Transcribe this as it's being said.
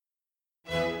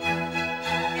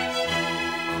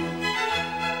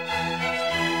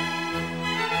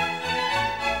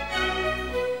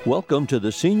Welcome to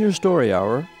the Senior Story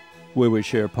Hour, where we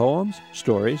share poems,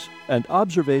 stories, and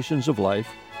observations of life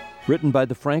written by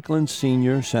the Franklin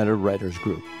Senior Center Writers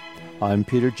Group. I'm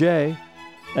Peter Jay,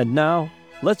 and now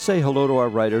let's say hello to our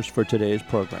writers for today's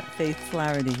program. Faith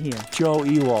Flaherty here. Joe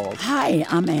Ewald. Hi,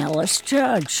 I'm Alice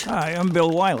Judge. Hi, I'm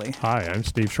Bill Wiley. Hi, I'm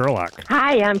Steve Sherlock.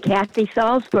 Hi, I'm Kathy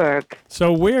Salzberg.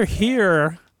 So we're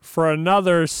here for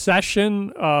another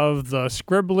session of the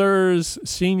Scribblers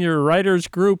Senior Writers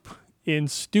Group in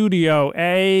Studio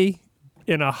A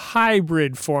in a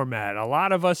hybrid format. A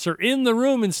lot of us are in the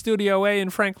room in Studio A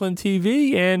in Franklin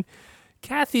TV, and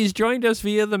Kathy's joined us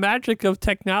via the magic of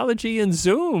technology and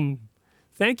Zoom.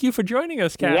 Thank you for joining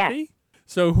us, Kathy. Yes.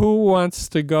 So who wants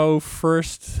to go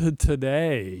first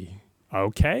today?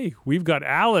 Okay, we've got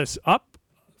Alice up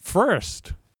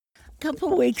first. A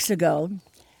couple of weeks ago,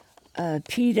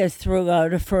 Peter threw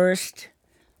out a first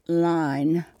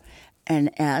line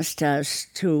and asked us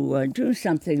to do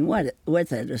something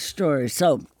with it, a story.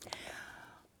 So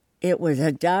it was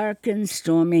a dark and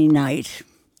stormy night.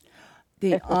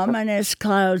 The ominous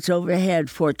clouds overhead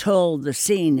foretold the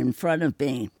scene in front of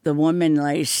me. The woman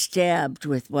lay stabbed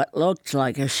with what looked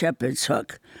like a shepherd's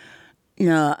hook.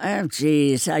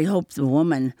 I hope the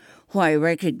woman, who I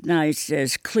recognized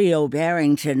as Cleo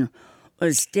Barrington,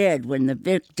 was dead when the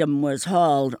victim was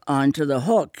hauled onto the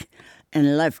hook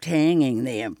and left hanging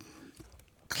there.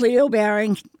 Cleo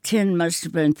Barrington must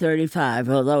have been 35,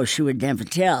 although she would never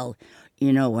tell.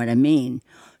 You know what I mean.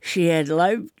 She had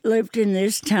lived in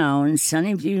this town,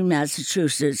 Sunnyview,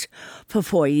 Massachusetts, for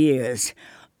 4 years.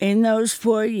 In those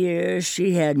 4 years,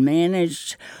 she had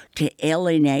managed to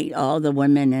alienate all the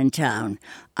women in town.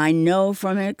 I know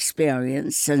from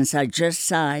experience, since I just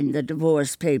signed the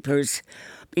divorce papers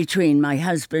between my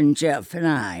husband, Jeff, and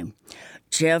I.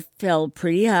 Jeff fell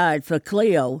pretty hard for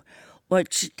Cleo,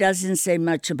 which doesn't say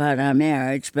much about our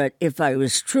marriage, but if I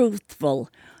was truthful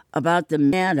about the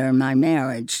matter, my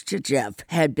marriage to Jeff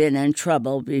had been in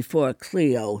trouble before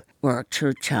Cleo worked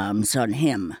her charms on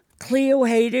him. Cleo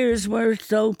haters were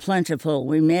so plentiful.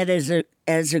 We met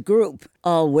as a group,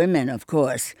 all women, of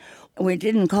course. We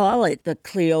didn't call it the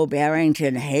Cleo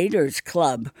Barrington Haters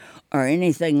Club or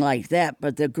anything like that,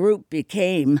 but the group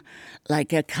became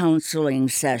like a counseling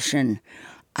session.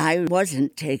 I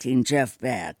wasn't taking Jeff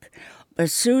back. But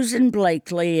Susan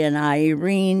Blakely and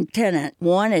Irene Tennant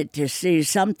wanted to see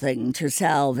something to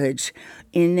salvage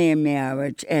in their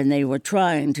marriage, and they were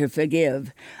trying to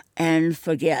forgive and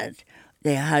forget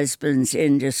their husband's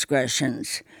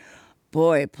indiscretions.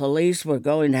 Boy, police were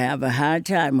going to have a hard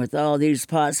time with all these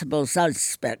possible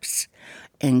suspects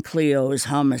in Cleo's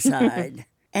homicide.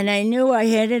 And I knew I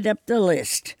headed up the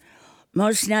list.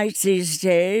 Most nights these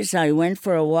days, I went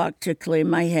for a walk to clear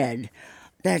my head.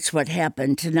 That's what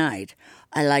happened tonight.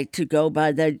 I like to go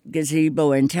by the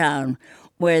gazebo in town,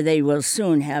 where they will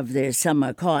soon have their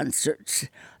summer concerts.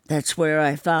 That's where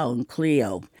I found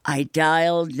Cleo. I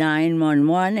dialed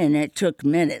 911, and it took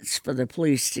minutes for the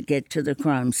police to get to the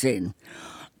crime scene.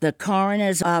 The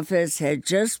coroner's office had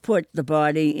just put the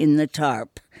body in the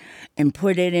tarp and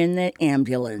put it in the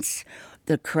ambulance.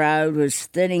 The crowd was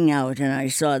thinning out, and I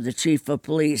saw the chief of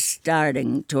police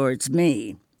starting towards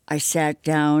me. I sat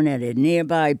down at a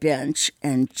nearby bench,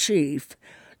 and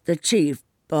the chief,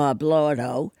 Bob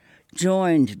Lordo,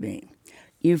 joined me.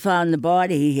 "You found the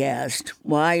body," he asked.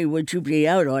 "Why would you be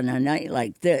out on a night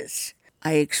like this?"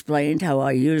 I explained how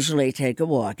I usually take a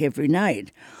walk every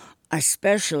night,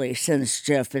 especially since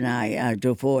Jeff and I are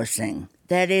divorcing.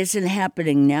 "That isn't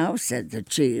happening now," said the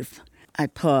chief. I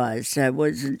paused. I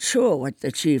wasn't sure what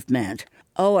the chief meant.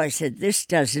 "Oh," I said, "this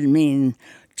doesn't mean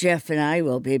Jeff and I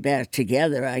will be back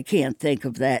together. I can't think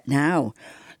of that now.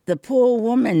 The poor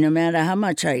woman, no matter how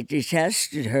much I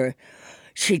detested her,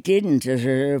 she didn't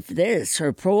deserve this.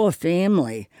 Her poor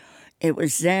family." It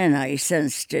was then I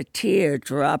sensed a tear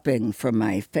dropping from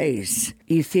my face.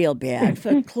 "You feel bad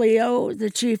for Cleo?" the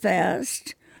chief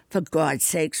asked. "For God's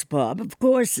sakes, Bob, of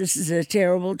course this is a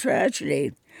terrible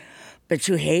tragedy. But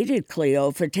you hated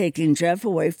Cleo for taking Jeff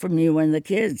away from you and the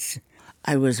kids."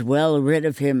 "I was well rid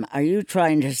of him. Are you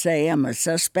trying to say I'm a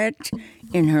suspect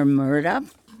in her murder?"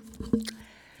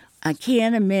 "I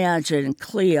can't imagine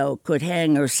Cleo could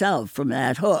hang herself from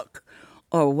that hook,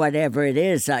 or whatever it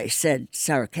is," I said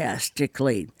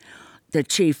sarcastically. The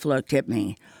chief looked at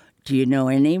me. "Do you know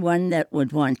anyone that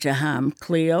would want to harm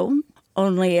Cleo?"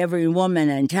 "Only every woman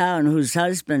in town whose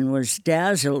husband was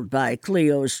dazzled by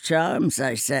Cleo's charms,"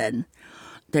 I said.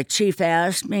 The chief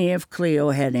asked me if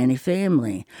Cleo had any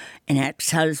family, an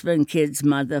ex-husband, kids,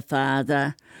 mother,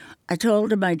 father. I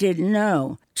told him I didn't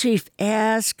know. Chief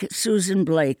asked Susan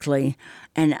Blakely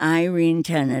and Irene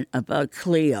Tennant about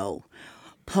Cleo.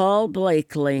 Paul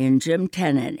Blakely and Jim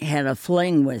Tennant had a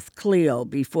fling with Cleo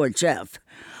before Jeff.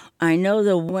 I know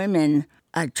the women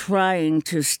are trying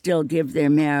to still give their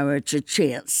marriage a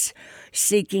chance,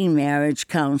 seeking marriage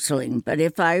counseling. But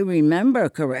if I remember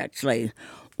correctly,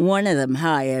 one of them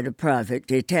hired a private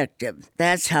detective.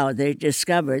 That's how they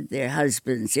discovered their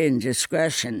husband's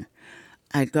indiscretion.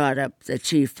 I got up. The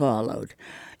chief followed.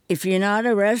 If you're not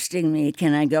arresting me,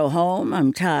 can I go home?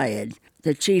 I'm tired.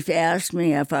 The chief asked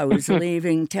me if I was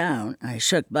leaving town. I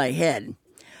shook my head.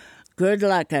 Good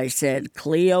luck, I said.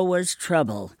 Cleo was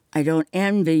trouble. I don't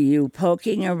envy you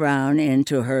poking around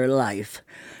into her life.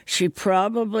 She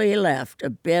probably left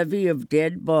a bevy of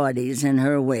dead bodies in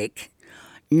her wake.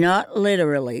 Not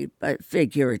literally, but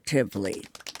figuratively.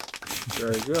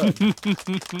 Very good.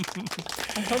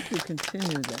 I hope you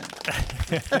continue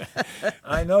that.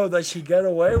 I know that she get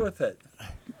away with it.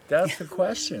 That's the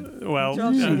question. Well,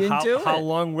 She didn't do how it.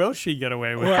 long will she get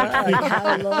away with it?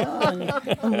 How long?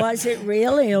 Was it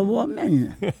really a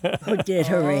woman who did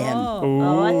her in?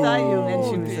 Oh, I thought you meant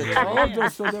she was a Oh,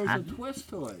 so there's a twist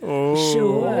to it.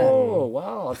 Sure. Oh,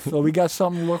 wow. So we got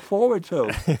something to look forward to.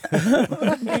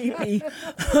 Maybe.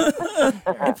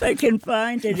 If I can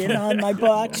find it in all my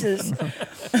boxes.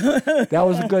 That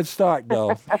was a good start,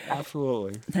 though.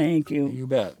 Absolutely. Thank you. You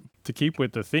bet. To keep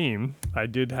with the theme, I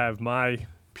did have my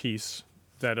piece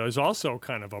that is also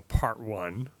kind of a part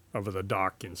one of The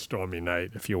Dark and Stormy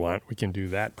Night. If you want, we can do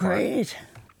that part. Great.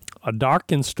 A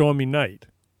Dark and Stormy Night,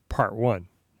 part one.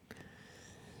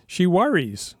 She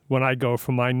worries when I go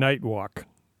for my night walk,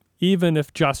 even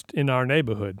if just in our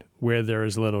neighborhood where there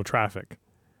is little traffic.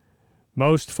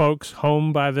 Most folks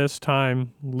home by this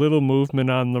time, little movement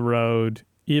on the road,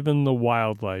 even the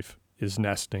wildlife is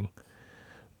nesting.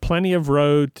 Plenty of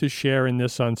road to share in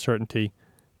this uncertainty,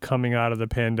 coming out of the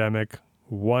pandemic,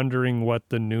 wondering what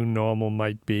the new normal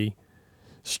might be.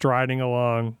 Striding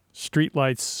along,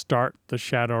 streetlights start the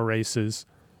shadow races.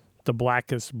 The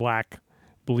blackest black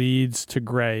bleeds to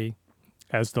gray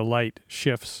as the light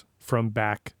shifts from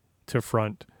back to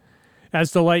front.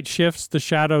 As the light shifts, the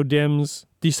shadow dims,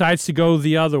 decides to go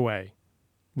the other way,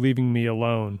 leaving me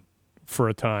alone for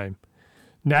a time.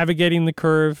 Navigating the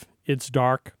curve, it's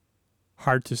dark,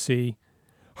 hard to see.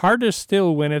 Harder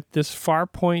still when at this far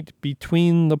point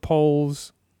between the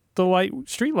poles, the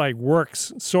streetlight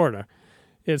works, sorta.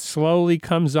 It slowly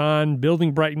comes on,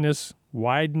 building brightness,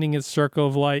 widening its circle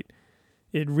of light.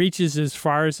 It reaches as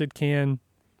far as it can,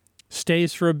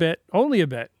 stays for a bit, only a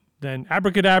bit, then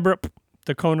abracadabra,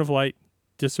 the cone of light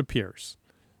disappears.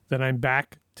 Then I'm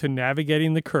back to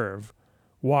navigating the curve,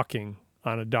 walking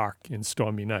on a dark and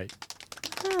stormy night.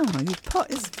 Oh,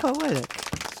 it's poetic.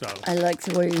 So I like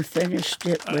the way you finished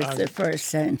it with the first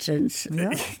sentence.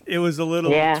 Yeah. it was a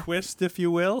little Yeah. twist, if you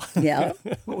will. Yeah.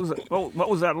 What was it? What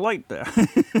was that light there?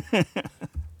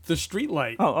 The street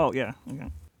light, Oh, yeah. Okay.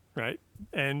 right?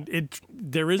 And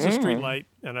there is a street light,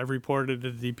 and I've reported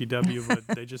it to DPW,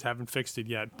 but they just haven't fixed it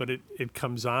yet. But it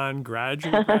comes on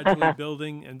gradually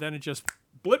building, and then it just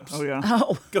blips, Oh, yeah.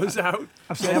 Oh, goes out,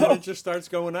 and then it just starts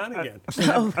going on again.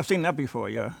 I've seen that before,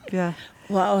 yeah. Yeah.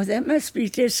 wow, that must be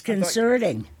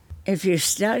disconcerting if you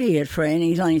study it for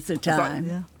any length of time.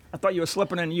 Yeah. I thought you were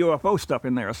slipping in UFO stuff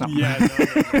in there or something. Yeah,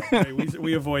 no.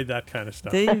 We avoid that kind of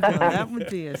stuff. There you go. That would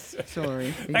be a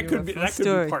story. That could be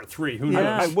part 3. Who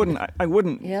Yeah. knows? I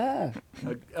wouldn't. Yeah.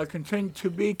 To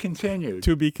be continued.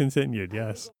 To be continued.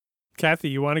 Yes. Kathy,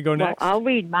 you want to go Well, next? I'll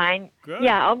read mine. Good.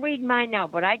 Yeah, I'll read mine now,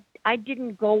 but I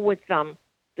didn't go with the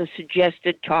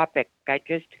suggested topic. I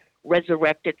just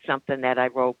resurrected something that I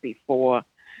wrote before.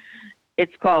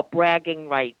 It's called bragging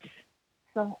rights.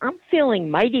 So I'm feeling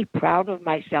mighty proud of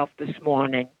myself this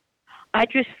morning. I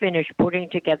just finished putting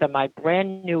together my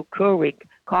brand new Keurig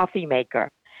coffee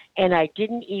maker, and I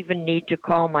didn't even need to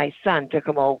call my son to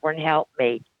come over and help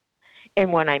me.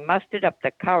 And when I mustered up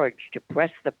the courage to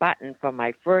press the button for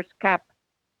my first cup,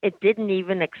 it didn't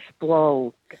even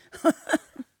explode.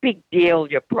 Big deal,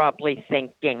 you're probably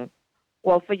thinking.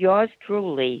 Well, for yours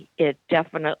truly, it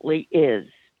definitely is.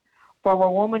 For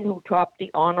a woman who topped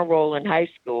the honor roll in high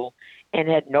school and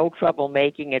had no trouble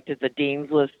making it to the dean's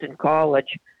list in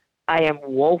college, I am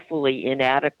woefully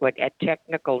inadequate at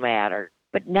technical matters.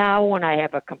 But now when I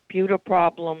have a computer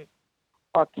problem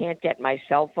or can't get my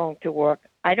cell phone to work,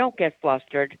 I don't get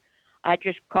flustered. I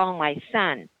just call my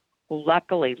son, who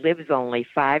luckily lives only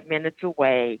 5 minutes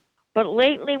away. But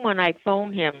lately when I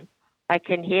phone him, I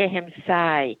can hear him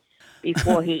sigh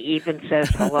before he even says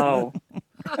hello.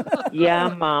 Yeah,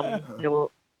 Mom,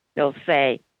 he'll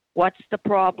say, what's the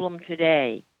problem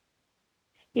today?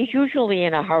 He's usually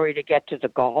in a hurry to get to the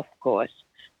golf course,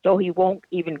 so he won't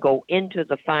even go into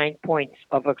the fine points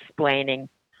of explaining,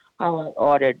 how I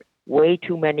ordered way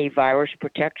too many virus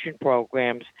protection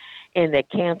programs and they're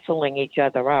canceling each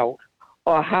other out,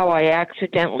 or how I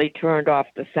accidentally turned off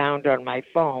the sound on my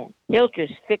phone. He'll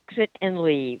just fix it and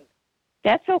leave.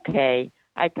 That's okay.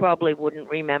 I probably wouldn't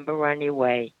remember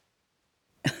anyway.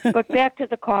 But back to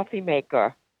the coffee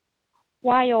maker.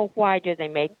 Why, oh, why do they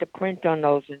make the print on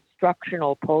those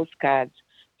instructional postcards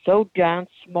so darn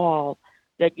small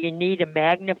that you need a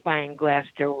magnifying glass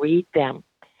to read them?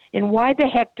 And why the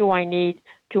heck do I need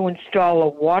to install a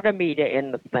water meter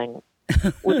in the thing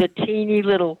with a teeny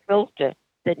little filter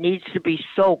that needs to be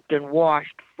soaked and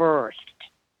washed first?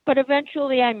 But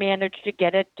eventually I managed to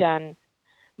get it done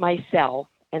myself,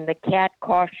 and the cat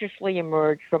cautiously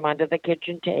emerged from under the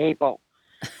kitchen table.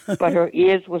 But her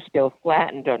ears were still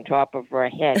flattened on top of her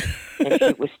head, and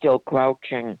she was still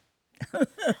crouching.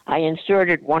 I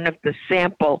inserted one of the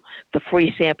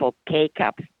free sample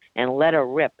K-cups, and let her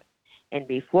rip. And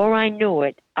before I knew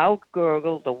it, out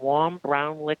gurgled the warm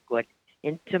brown liquid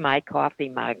into my coffee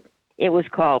mug. It was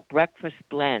called Breakfast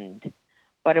Blend,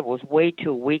 but it was way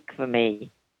too weak for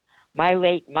me. My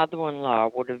late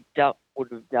mother-in-law would have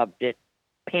dubbed it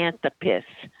Panther Piss.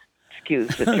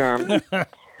 Excuse the term.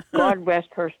 God rest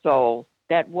her soul.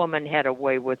 That woman had a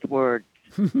way with words.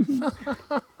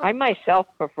 I myself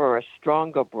prefer a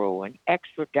stronger brew, an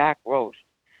extra dark roast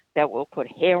that will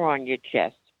put hair on your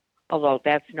chest, although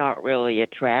that's not really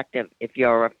attractive if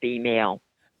you're a female.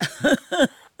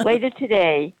 Later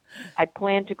today, I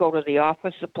plan to go to the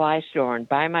office supply store and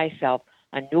buy myself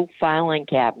a new filing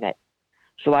cabinet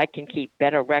so I can keep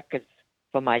better records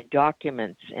for my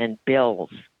documents and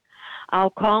bills. I'll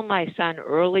call my son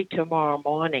early tomorrow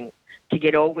morning to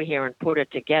get over here and put it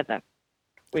together,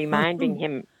 reminding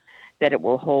him that it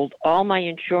will hold all my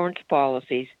insurance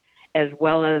policies as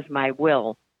well as my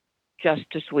will, just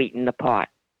to sweeten the pot.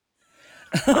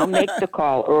 I'll make the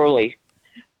call early,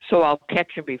 so I'll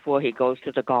catch him before he goes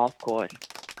to the golf course.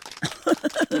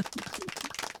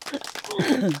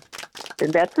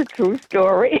 And that's a true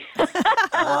story.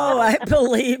 Oh, I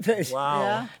believe it.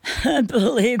 Wow. I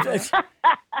believe it.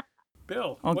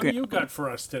 Bill, what do you got for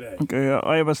us today? Okay,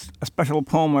 I have a special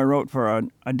poem I wrote for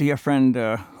a dear friend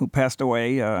who passed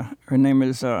away. Her name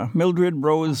is Mildred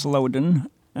Rose Loudon.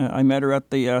 I met her at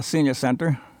the senior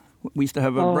center. We used to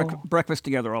have a breakfast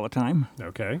together all the time.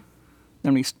 Okay.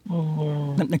 Then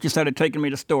then she started taking me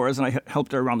to stores, and I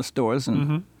helped her around the stores.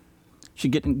 And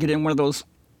she'd get in one of those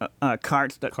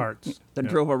carts that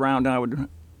drove around, and I would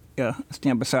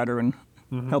stand beside her and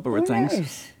help her with things.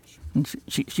 Nice. And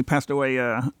she passed away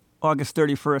August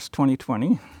 31st,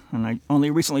 2020, and I only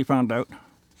recently found out,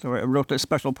 so I wrote this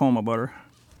special poem about her.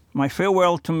 My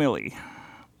farewell to Millie.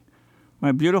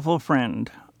 My beautiful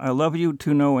friend, I love you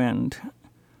to no end.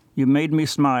 You made me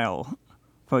smile.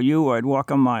 For you, I'd walk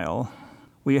a mile.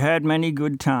 We had many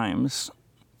good times.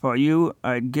 For you,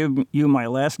 I'd give you my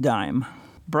last dime.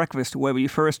 Breakfast where we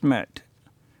first met.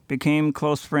 Became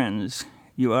close friends.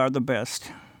 You are the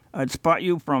best. I'd spot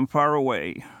you from far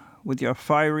away with your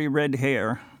fiery red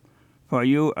hair. For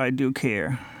you, I do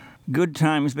care. Good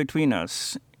times between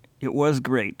us. It was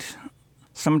great.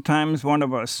 Sometimes one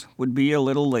of us would be a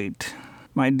little late.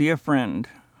 My dear friend,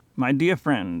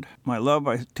 my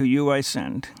love to you I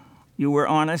send. You were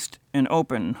honest and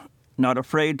open, not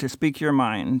afraid to speak your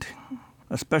mind.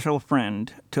 A special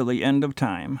friend till the end of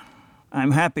time.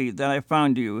 I'm happy that I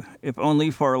found you, if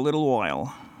only for a little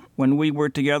while. When we were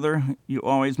together, you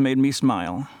always made me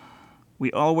smile.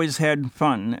 We always had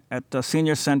fun at the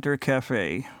Senior Center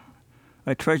Cafe.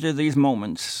 I treasure these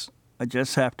moments, I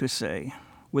just have to say.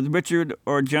 With Richard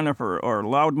or Jennifer or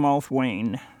Loudmouth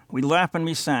Wayne, we laughed and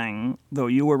we sang, though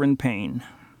you were in pain.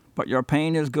 But your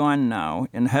pain is gone now,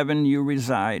 in heaven you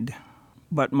reside.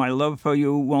 But my love for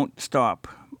you won't stop,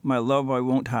 my love I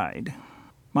won't hide.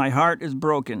 My heart is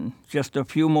broken, just a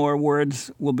few more words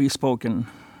will be spoken.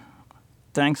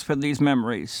 Thanks for these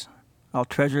memories, I'll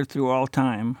treasure through all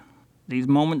time. These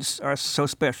moments are so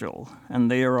special, and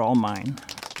they are all mine.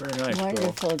 Very nice, Bill.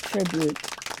 Wonderful tribute.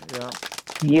 Yeah.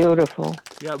 Beautiful.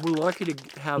 Yeah, we're lucky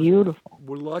to have. Beautiful.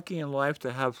 We're lucky in life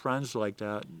to have friends like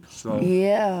that. So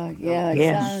Yeah, it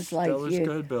Yes. sounds like that was you.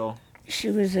 good, Bill. She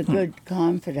was a good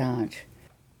confidant.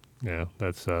 Yeah,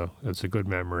 that's a good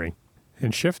memory.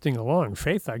 And shifting along,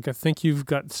 Faith, I think you've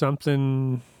got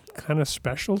something kind of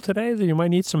special today that you might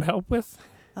need some help with.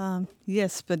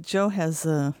 Yes, but Joe has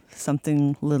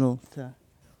something little to...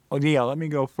 Oh yeah, let me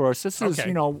go first. This is,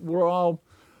 Okay. we're all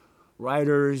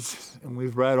writers and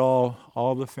we've read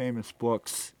all the famous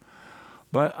books,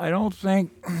 but I don't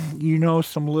think you know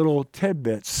some little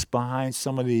tidbits behind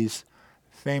some of these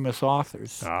famous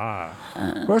authors. Ah.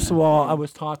 First of all, I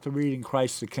was taught to read in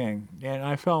Christ the King, and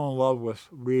I fell in love with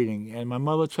reading. And my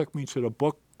mother took me to the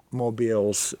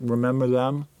bookmobiles. Remember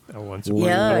them? Once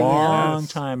Yeah, Long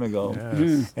Yes. time ago.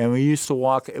 Yes. And we used to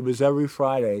walk. It was every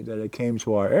Friday that it came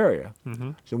to our area.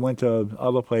 So went to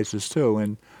other places too.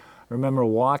 And I remember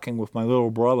walking with my little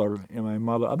brother and my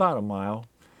mother about a mile.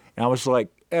 And I was like,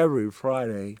 every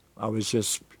Friday, I was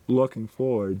just looking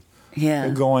forward Yeah.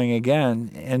 to going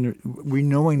again and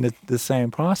renewing the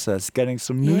same process, getting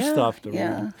some new Yeah, stuff to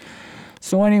yeah. read.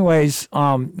 So anyways,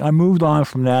 I moved on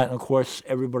from that. And of course,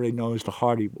 everybody knows the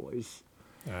Hardy Boys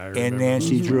I and remember.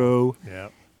 Nancy Drew Yeah.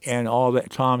 and all that,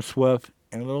 Tom Swift.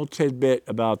 And a little tidbit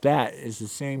about that is the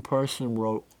same person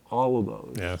wrote all of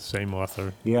those. Yeah. Same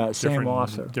author. Yeah, same Different,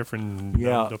 author. Different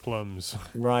Yeah. diplomas.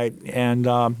 Right. And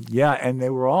yeah, and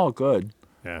they were all good.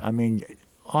 Yeah. I mean,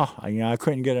 I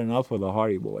couldn't get enough of the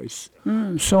Hardy Boys.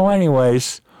 So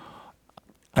anyways,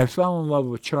 I fell in love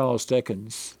with Charles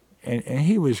Dickens. And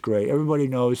he was great. Everybody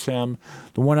knows him.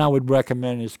 The one I would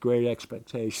recommend is Great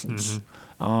Expectations.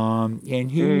 And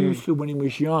he used to, when he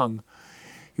was young,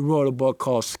 he wrote a book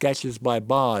called Sketches by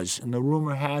Boz. And the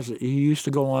rumor has it, he used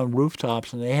to go on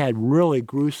rooftops, and they had really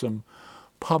gruesome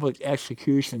public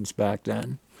executions back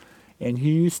then. And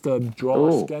he used to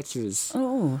draw sketches.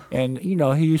 Oh, And, he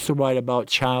used to write about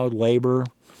child labor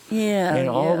yeah. and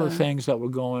all yeah. the things that were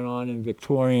going on in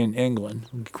Victorian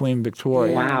England, Queen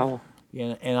Victoria. Wow.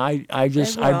 Yeah, and I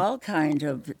just They were all kind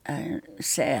of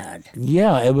sad.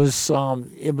 yeah, it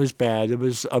was bad. It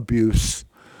was abuse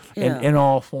Yeah. in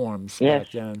all forms Yes.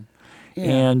 back then. Yeah.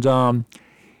 And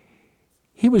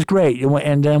he was great.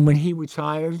 And then when he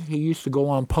retired, he used to go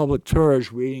on public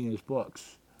tours reading his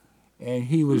books. And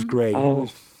he was great. He was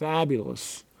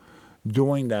fabulous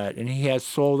doing that. And he had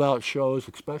sold out shows,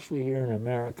 especially here in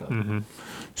America.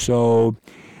 So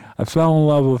I fell in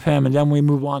love with him. And then we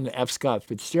move on to F. Scott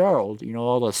Fitzgerald,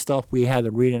 all the stuff we had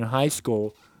to read in high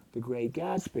school, The Great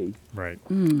Gatsby. Right.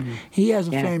 He has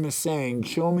a Yeah. famous saying,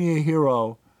 show me a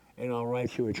hero and I'll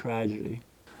write you a tragedy.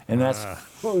 And that's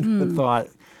food for thought,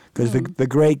 because the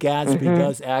Great Gatsby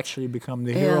does actually become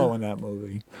the hero Yeah. in that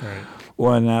movie Right.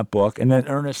 or in that book. And then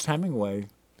Ernest Hemingway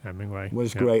Hemingway.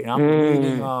 was Yeah. great. And I'm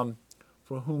reading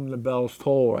For Whom the Bells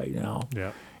Toll right now.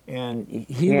 Yeah. And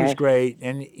he was Yes. great.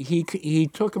 And he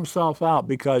took himself out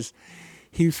because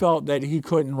he felt that he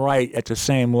couldn't write at the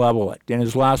same level. And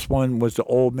his last one was The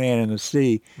Old Man and the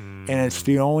Sea. And it's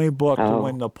the only book to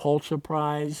win the Pulitzer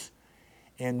Prize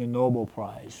and the Nobel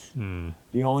Prize.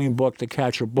 The only book to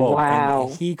catch a book. Wow.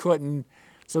 And he couldn't.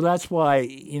 So that's why,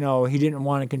 he didn't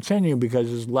want to continue, because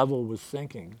his level was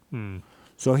sinking.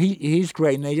 So he's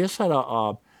great. And they just had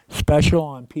a special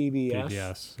on PBS,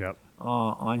 PBS. Yep.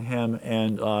 on him.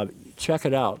 And check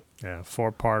it out. Yeah.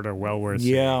 4-parter, well worth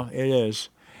seeing. Yeah, it is.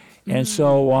 And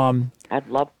so, I'd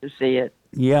love to see it.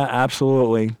 yeah,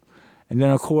 absolutely. And then,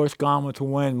 of course, Gone with the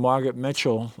Wind, Margaret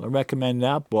Mitchell. I recommend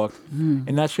that book.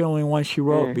 And that's the only one she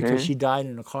wrote because she died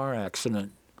in a car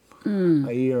accident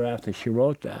a year after she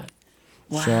wrote that.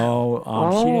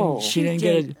 Wow. So she didn't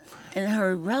get it. And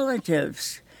her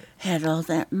relatives had all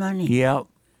that money. Yeah,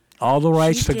 all the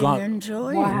rights She to didn't Gone. enjoy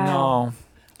it. No,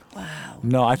 Wow.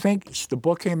 no. I think the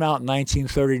book came out in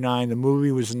 1939. The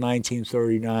movie was in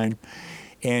 1939.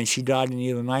 And she died in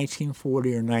either 1940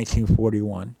 or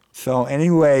 1941. So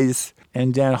anyways,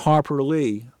 and then Harper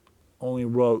Lee only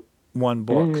wrote one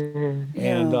book.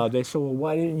 And they said, well,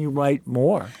 why didn't you write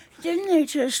more? Didn't they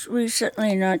just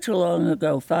recently, not too long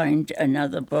ago, find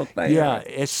another book by Yeah, her?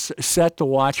 it's Set the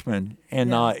Watchman.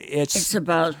 And It's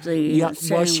about the yeah,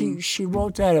 well, same... she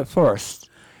wrote that at first.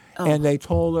 And they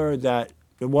told her that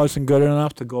it wasn't good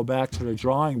enough to go back to the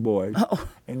drawing board.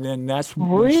 And then that's when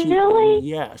Really?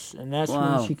 yes, and that's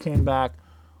Wow. when she came back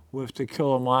with To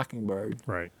Kill a Mockingbird.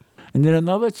 Right. And then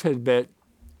another tidbit,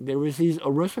 there was these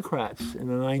aristocrats in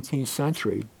the 19th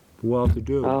century,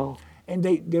 well-to-do, Oh. and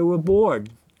they were bored,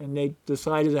 and they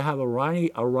decided to have a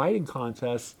writing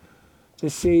contest to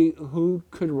see who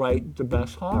could write the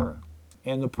best horror.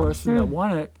 And the person that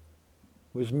won it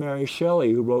was Mary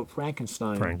Shelley, who wrote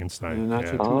Frankenstein. Frankenstein, And that's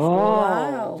yeah. a true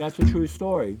story. Wow. That's a true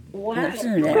story. Wow.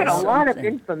 Isn't You that got a lot of something?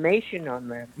 information on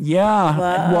that. Yeah.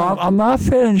 Wow. Well, I'm not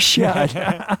finished yet.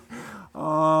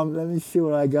 Let me see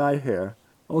what I got here.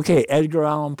 Okay, Edgar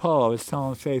Allan Poe. I was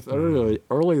telling Faith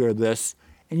earlier this,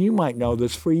 and you might know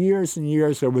this. For years and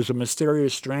years, there was a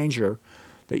mysterious stranger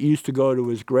that used to go to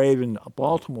his grave in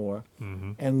Baltimore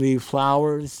and leave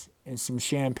flowers and some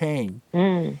champagne.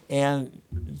 And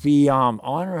the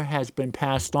honor has been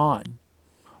passed on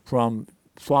from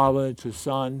father to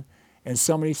son, and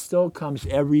somebody still comes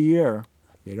every year.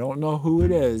 They don't know who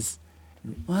it is.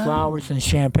 Flowers and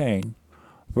champagne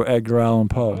for Edgar Allan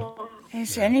Poe.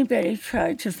 Has anybody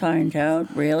tried to find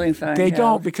out, really find out? They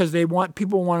don't, because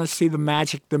people want to see the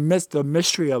magic, the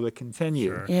mystery of it continue.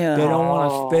 Sure. Yeah. They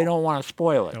don't want to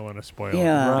spoil it. Don't want to spoil it.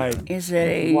 Yeah. Right. Is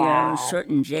it a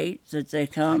certain date that they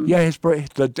come? Yeah,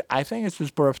 I think it's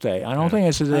his birthday. I don't think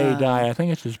it's the day he died. I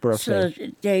think it's his So birthday. the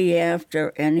day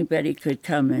after, anybody could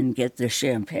come and get the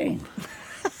champagne.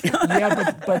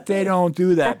 Yeah, but they don't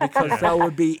do that because that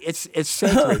would be it's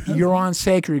sacred. You're on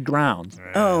sacred ground.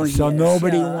 Oh, So yes,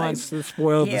 nobody yeah, wants to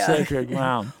spoil the yeah. sacred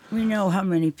ground. We know how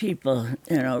many people,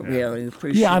 really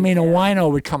appreciate Yeah, I mean, a that.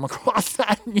 wino would come across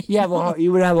that, and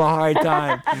you would have a hard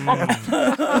time.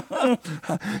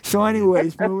 So,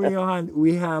 anyways, moving on,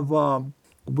 we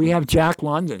have Jack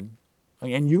London,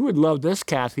 and you would love this,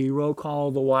 Kathy. He wrote Call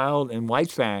of the Wild and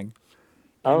White Fang.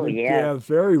 Oh, They're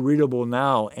very readable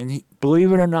now, and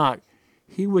believe it or not,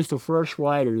 he was the first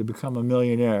writer to become a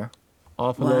millionaire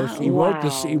off of those. He wrote the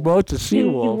He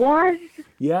Seawolf. was?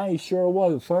 Yeah, he sure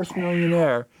was the first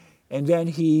millionaire. And then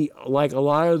he, like a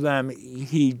lot of them,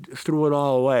 he threw it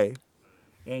all away,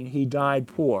 and he died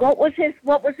poor. What was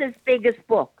his biggest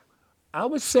book? I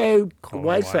would say Call of the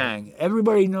White Wild. Fang.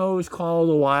 Everybody knows Call of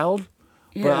the Wild,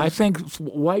 but Yeah. I think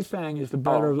White Fang is the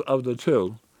better of the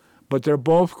two. But they're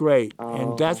both great,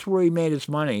 and that's where he made his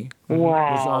money.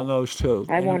 Was on those two.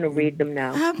 I want to read them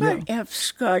now. How about F.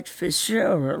 Scott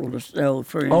Fitzgerald, though,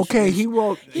 for instance? Okay, he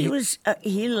wrote. He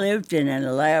lived in an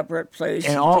elaborate place.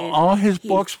 And He all his he-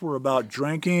 books were about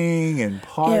drinking and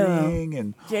partying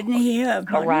and Didn't he have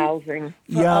money Carousing. for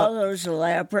Yeah. all those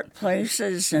elaborate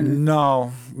places? And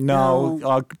no.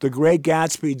 No. The Great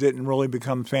Gatsby didn't really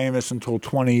become famous until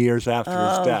 20 years after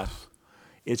his death.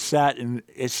 It sat in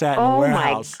the Oh my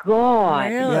warehouse. God!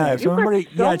 Really? Yeah, if You got everybody,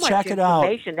 so much check it out.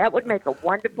 information. That would make a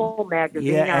wonderful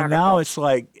magazine Yeah, article. and now it's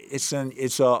like it's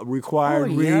a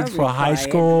required Oh, yeah, read for high required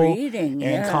school reading, and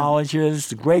yeah. colleges.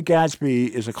 The Great Gatsby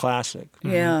is a classic.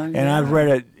 yeah, And I've read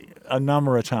it a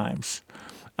number of times.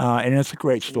 And it's a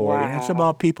great story. And it's Wow.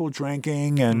 about people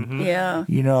drinking and, yeah,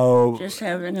 just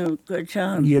having a good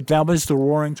time. yeah, that was the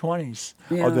Roaring 20s.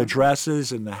 Yeah. Or the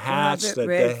dresses and the hats, Robert the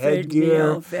Redford,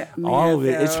 headgear, Mia all of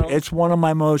it. Farrow. It's one of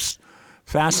my most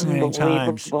fascinating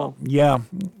times. Unbelievable. Yeah,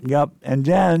 yep. And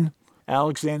then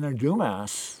Alexander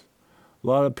Dumas. A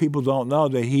lot of people don't know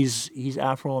that he's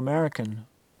Afro-American.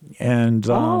 And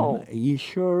he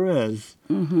sure is.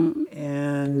 Mm-hmm.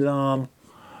 And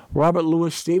Robert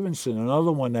Louis Stevenson,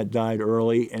 another one that died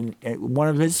early, and one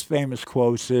of his famous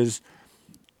quotes is,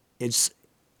 "It's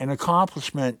an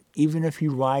accomplishment even if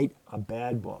you write a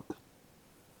bad book.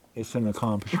 It's an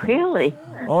accomplishment." Really?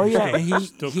 Oh yeah, and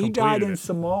Still he died completed in it.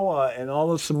 Samoa, and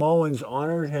all the Samoans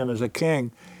honored him as a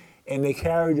king, and they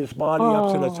carried his body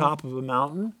up to the top of a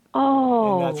mountain,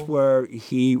 Oh, and that's where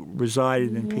he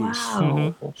resided in peace.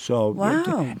 wow. So,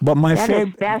 Wow. but my That is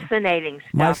favorite. fascinating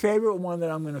My stuff. favorite one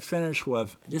that I'm going to finish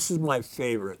with, this is my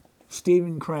favorite.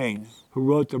 Stephen Crane, who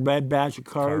wrote The Red Badge of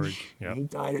Courage. Yep. He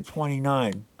died at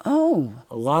 29. Oh,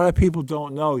 A lot of people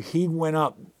don't know he went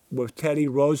up with Teddy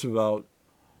Roosevelt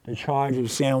in charge of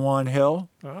San Juan Hill,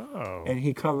 Oh. and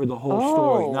he covered the whole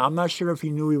story. Oh. Now, I'm not sure if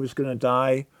he knew he was going to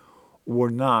die or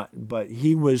not, but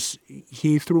he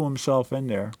threw himself in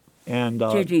there. And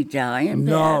did he die in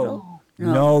battle?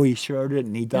 no, he sure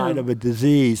didn't. He died No. of a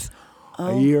disease.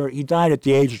 He died at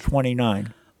the age of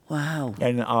 29. Wow.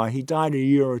 And he died a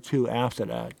year or two after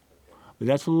that. But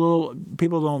that's a little,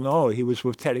 people don't know. He was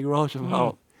with Teddy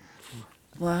Roosevelt.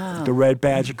 Wow. The Red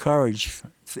Badge of Courage.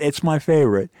 It's my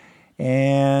favorite.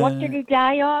 And What did he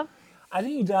die of? I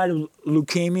think he died of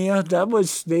leukemia. That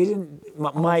was, they didn't,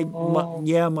 my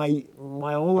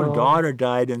older daughter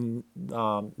died in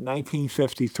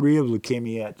 1953 of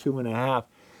leukemia at 2.5.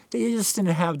 They just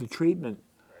didn't have the treatment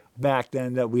back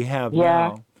then that we have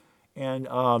now. And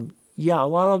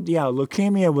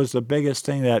leukemia was the biggest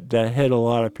thing that hit a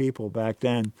lot of people back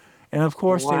then. And of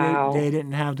course, Wow. they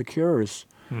didn't have the cures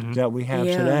that we have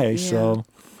Yeah, today. yeah. So,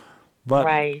 but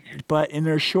Right. but in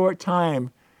their short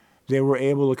time, they were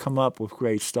able to come up with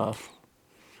great stuff.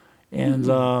 And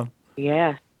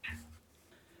Yeah.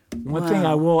 one thing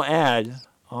I will add,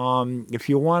 if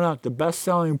you want the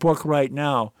best-selling book right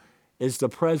now is The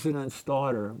President's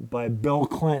Daughter by Bill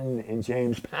Clinton and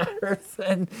James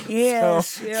Patterson.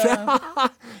 Yes, yeah.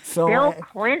 So Bill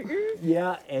Clinton?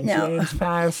 yeah, and No. James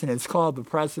Patterson. It's called The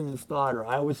President's Daughter.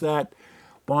 I was at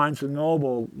Barnes &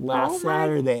 Noble last Oh, my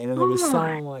Saturday, and it was God.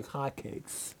 selling like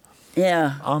hotcakes.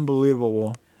 Yeah.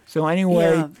 Unbelievable. So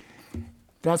anyway, Yeah.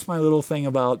 That's my little thing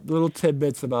about little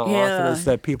tidbits about Yeah. authors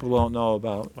that people don't know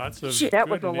about. Lots of That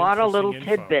was good a and lot of little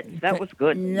interesting info. tidbits. That was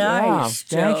good. Nice,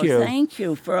 Yeah, thank Joe. you. Thank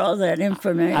you for all that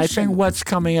information. I think what's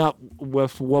coming up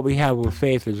with what we have with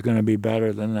Faith is going to be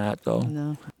better than that, though.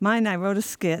 No. Mine, I wrote a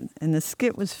skit, and the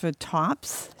skit was for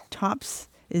TOPS. TOPS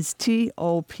is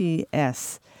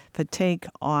TOPS, for Take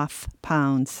Off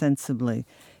Pound Sensibly.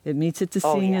 It meets at the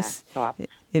Oh, senior. yeah. Stop.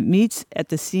 It meets at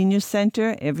the senior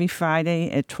center every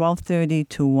Friday at 12:30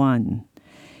 to 1.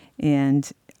 And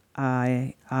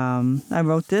I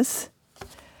wrote this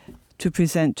to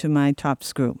present to my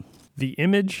TOPS group. The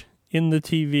image in the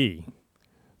TV.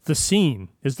 The scene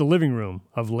is the living room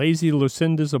of Lazy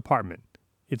Lucinda's apartment.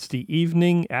 It's the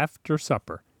evening after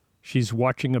supper. She's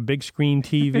watching a big screen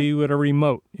TV with a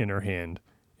remote in her hand.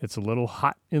 It's a little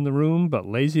hot in the room, but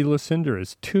Lazy Lucinda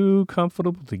is too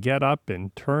comfortable to get up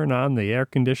and turn on the air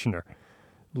conditioner.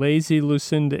 Lazy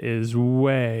Lucinda is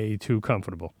way too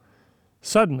comfortable.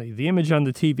 Suddenly, the image on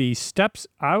the TV steps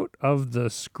out of the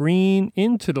screen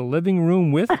into the living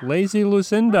room with Lazy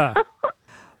Lucinda.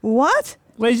 What?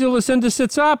 Lazy Lucinda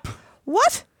sits up.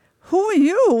 What? Who are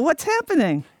you? What's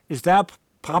happening? Is that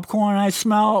popcorn I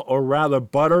smell, or rather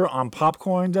butter on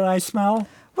popcorn that I smell?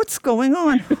 What's going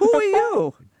on? Who are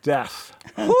you? Death.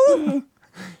 Who?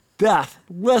 Death.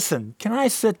 Listen, can I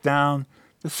sit down?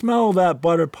 The smell of that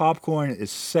buttered popcorn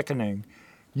is sickening.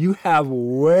 You have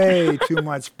way too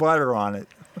much butter on it.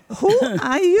 Who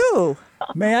are you?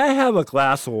 May I have a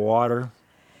glass of water?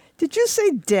 Did you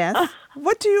say death?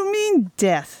 What do you mean,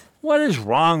 death? What is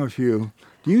wrong with you?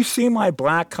 Do you see my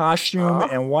black costume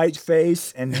and white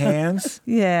face and hands?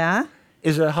 Yeah.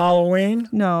 Is it Halloween?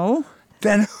 No.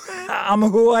 Then I'm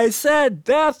who I said,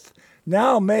 Death.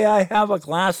 Now may I have a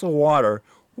glass of water?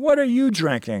 What are you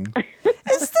drinking?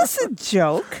 Is this a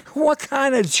joke? What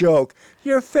kind of joke?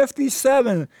 You're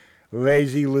 57,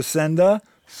 Lazy Lucinda,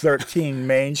 13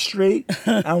 Main Street.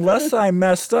 Unless I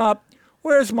messed up,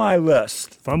 where's my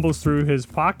list? Fumbles through his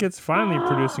pockets, finally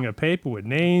producing a paper with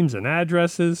names and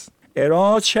addresses. It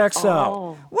all checks out.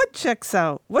 Oh, What checks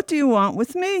out? What do you want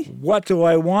with me? What do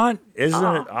I want? Isn't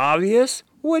it obvious?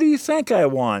 What do you think I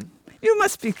want? You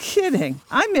must be kidding.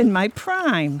 I'm in my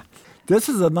prime. This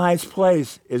is a nice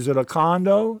place. Is it a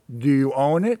condo? Do you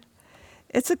own it?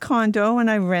 It's a condo and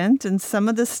I rent, and some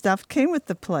of the stuff came with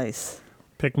the place.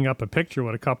 Picking up a picture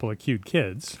with a couple of cute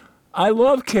kids. I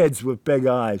love kids with big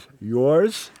eyes.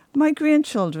 Yours? My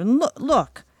grandchildren,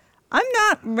 look, I'm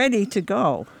not ready to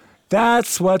go,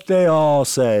 That's what they all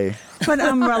say. but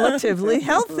I'm relatively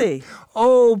healthy.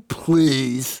 Oh,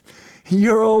 please.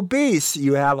 You're obese.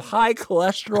 You have high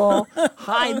cholesterol,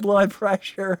 high blood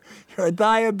pressure, you're a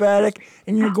diabetic,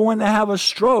 and you're going to have a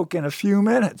stroke in a few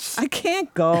minutes. I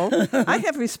can't go. I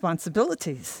have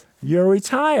responsibilities. You're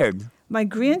retired. My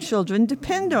grandchildren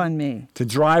depend on me. To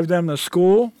drive them to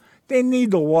school, they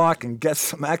need to walk and get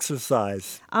some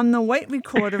exercise. I'm the weight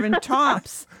recorder in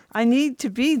TOPS. I need to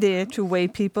be there to weigh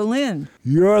people in.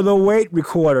 You're the weight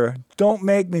recorder. Don't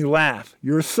make me laugh.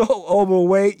 You're so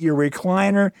overweight, your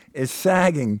recliner is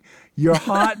sagging. You're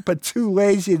hot but too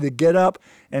lazy to get up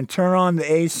and turn on the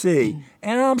AC.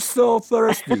 And I'm still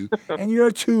thirsty. And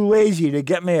you're too lazy to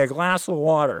get me a glass of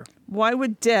water. Why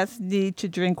would death need to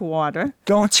drink water?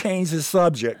 Don't change the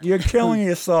subject. You're killing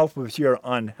yourself with your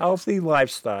unhealthy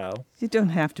lifestyle. You don't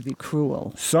have to be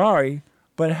cruel. Sorry,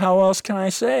 but how else can I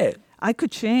say it? I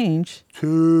could change.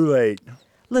 Too late.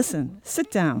 Listen,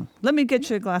 sit down. Let me get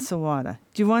you a glass of water.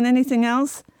 Do you want anything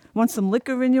else? Want some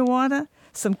liquor in your water?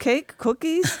 Some cake?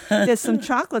 Cookies? There's some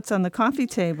chocolates on the coffee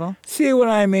table. See what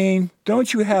I mean?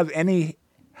 Don't you have any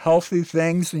healthy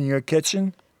things in your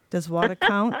kitchen? Does water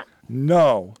count?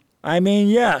 No. I mean,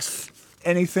 yes.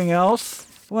 Anything else?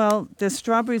 Well, there's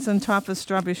strawberries on top of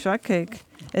strawberry shortcake,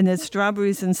 and there's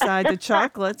strawberries inside the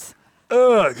chocolates.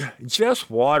 Ugh.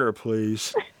 Just water,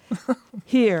 please.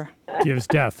 Here, Gives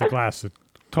Death a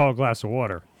tall glass of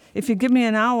water. if you give me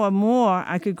an hour more,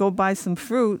 I could go buy some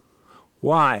fruit.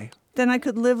 Why? Then I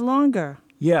could live longer.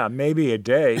 Yeah, maybe a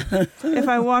day. If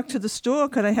I walk to the store,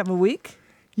 could I have a week?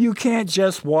 You can't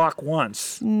just walk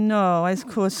once. No, of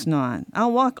course not.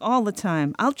 I'll walk all the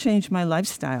time. I'll change my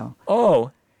lifestyle.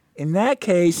 Oh, in that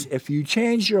case, if you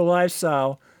change your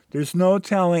lifestyle, there's no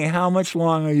telling how much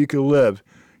longer you could live.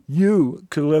 You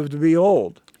could live to be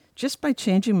old. Just by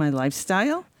changing my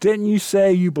lifestyle? Didn't you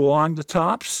say you belonged to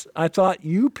TOPS? I thought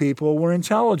you people were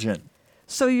intelligent.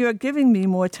 So you're giving me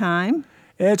more time?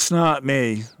 It's not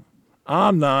me.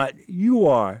 I'm not. You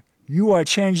are. You are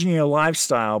changing your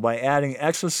lifestyle by adding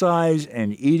exercise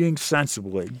and eating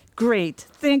sensibly. Great.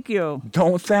 Thank you.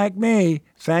 Don't thank me.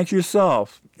 Thank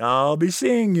yourself. I'll be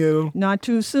seeing you. Not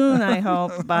too soon, I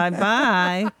hope.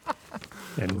 Bye-bye.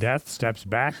 And Death steps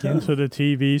back into the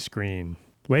TV screen.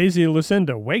 Lazy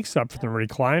Lucinda wakes up from the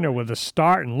recliner with a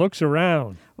start and looks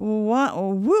around.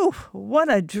 What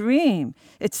a dream.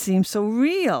 It seems so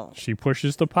real. She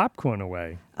pushes the popcorn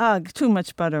away. Ugh, too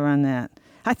much butter on that.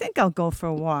 I think I'll go for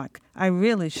a walk. I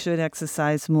really should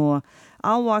exercise more.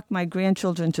 I'll walk my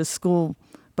grandchildren to school,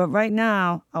 but right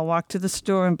now I'll walk to the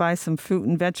store and buy some fruit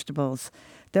and vegetables.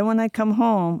 Then when I come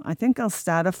home, I think I'll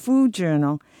start a food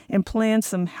journal and plan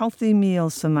some healthy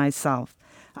meals for myself.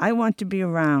 I want to be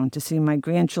around to see my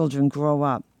grandchildren grow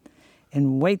up.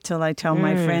 And wait till I tell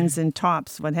my friends in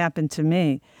Tops what happened to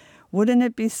me. Wouldn't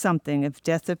it be something if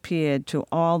death appeared to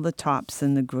all the Tops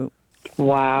in the group?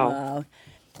 Wow.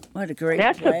 What a great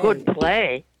That's play. a good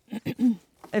play.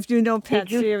 If you know Pat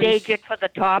Did you Series, stage it for the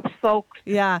Tops folks?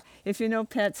 yeah, if you know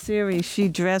Pat Series, she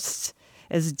dressed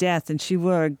as Death and she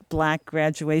wore a black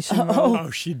graduation robe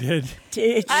Oh, she did.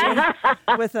 Did you?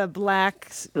 with a black,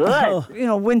 Good.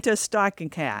 winter stocking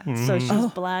cap. So she's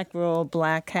black robe,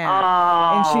 black hat,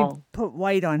 Oh, and she put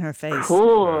white on her face.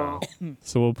 cool.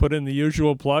 So we'll put in the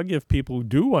usual plug if people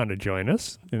do want to join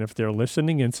us. And if they're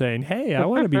listening and saying, hey, I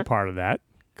want to be part of that,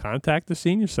 contact the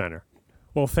Senior Center.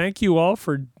 Well, thank you all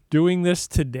for doing this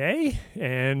today.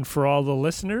 And for all the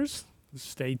listeners,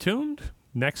 stay tuned.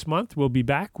 Next month, we'll be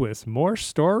back with more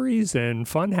stories and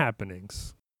fun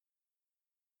happenings.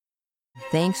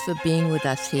 Thanks for being with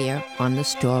us here on the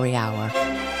Story Hour.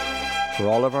 For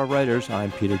all of our writers,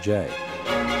 I'm Peter Jay.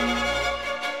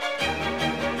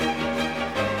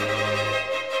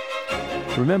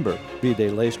 Remember, be they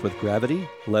laced with gravity,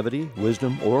 levity,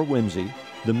 wisdom, or whimsy,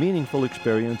 the meaningful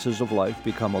experiences of life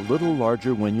become a little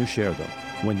larger when you share them,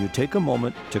 when you take a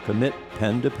moment to commit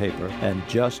pen to paper and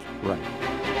just write.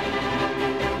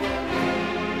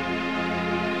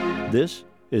 This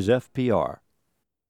is FPR,